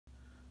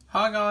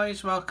Hi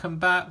guys, welcome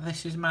back.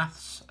 This is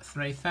Maths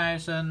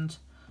 3000.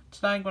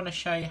 Today I'm going to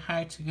show you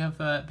how to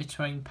convert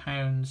between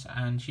pounds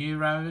and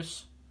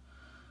euros.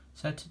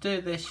 So to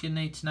do this you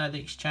need to know the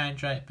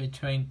exchange rate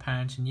between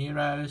pounds and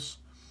euros,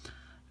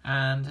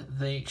 and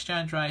the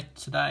exchange rate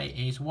today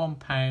is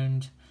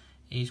 £1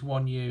 is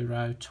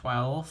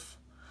 €1.12.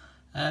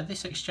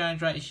 This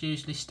exchange rate is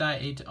usually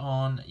stated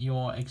on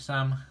your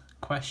exam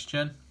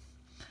question.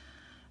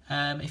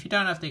 If you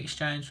don't have the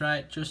exchange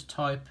rate, just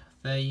type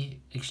the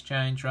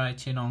exchange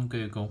rate in on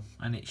Google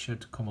and it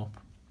should come up.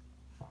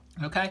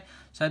 Okay,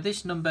 so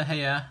this number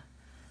here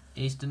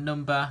is the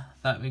number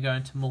that we're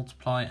going to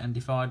multiply and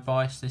divide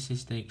by. So this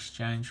is the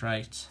exchange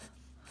rate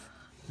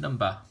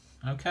number.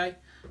 Okay,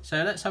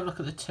 so let's have a look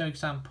at the two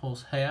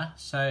examples here.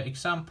 So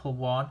example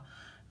 1,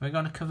 we're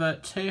going to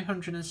convert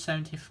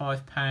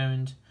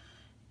 £275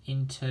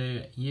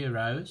 into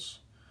euros.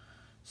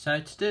 So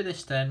to do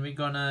this then, we're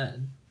going to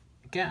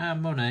get our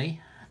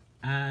money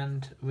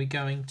and we're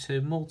going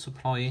to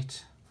multiply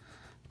it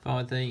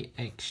by the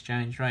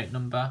exchange rate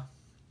number.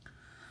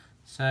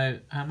 So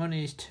our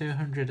money is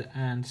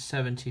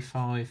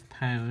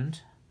 £275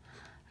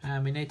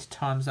 and we need to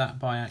times that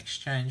by our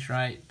exchange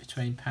rate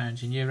between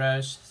pounds and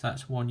euros, so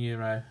that's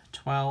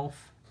 €1.12.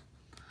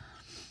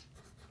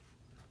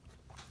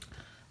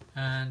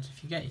 And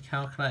if you get your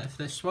calculator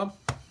for this one,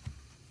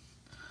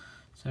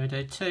 so we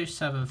do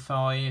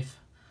 275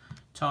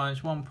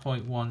 times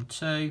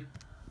 1.12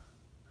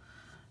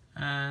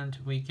 and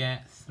we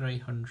get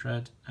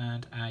 €308.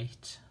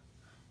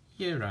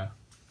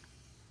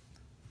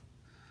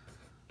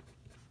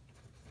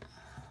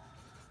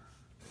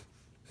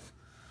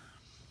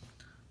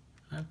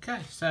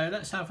 Okay, so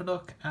let's have a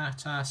look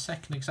at our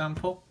second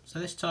example. So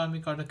this time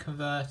we've got to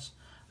convert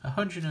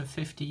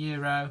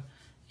 €150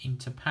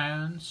 into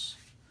pounds.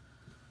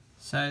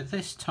 So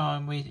this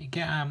time we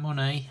get our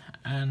money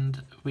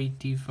and we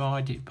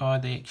divide it by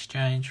the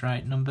exchange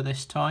rate number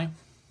this time.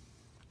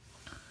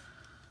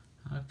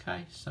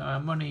 Okay, so our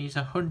money is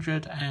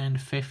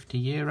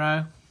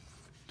 €150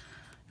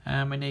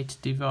 and we need to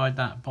divide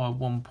that by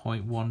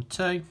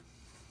 1.12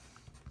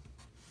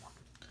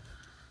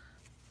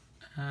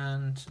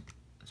 and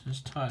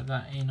just type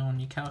that in on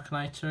your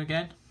calculator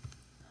again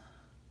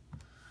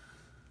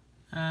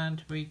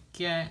and we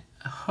get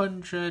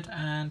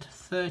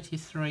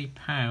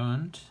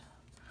 £133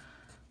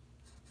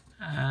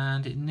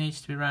 and it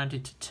needs to be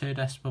rounded to 2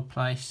 decimal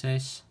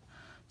places.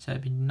 So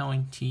it'd be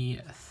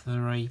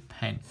 93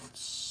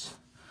 pence.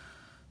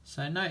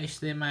 So notice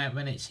the amount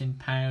when it's in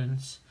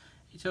pounds,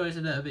 it's always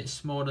a little bit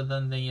smaller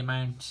than the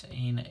amount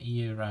in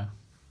euro.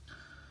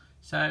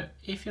 So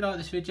if you like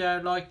this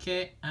video, like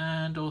it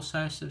and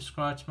also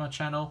subscribe to my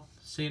channel.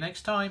 See you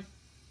next time.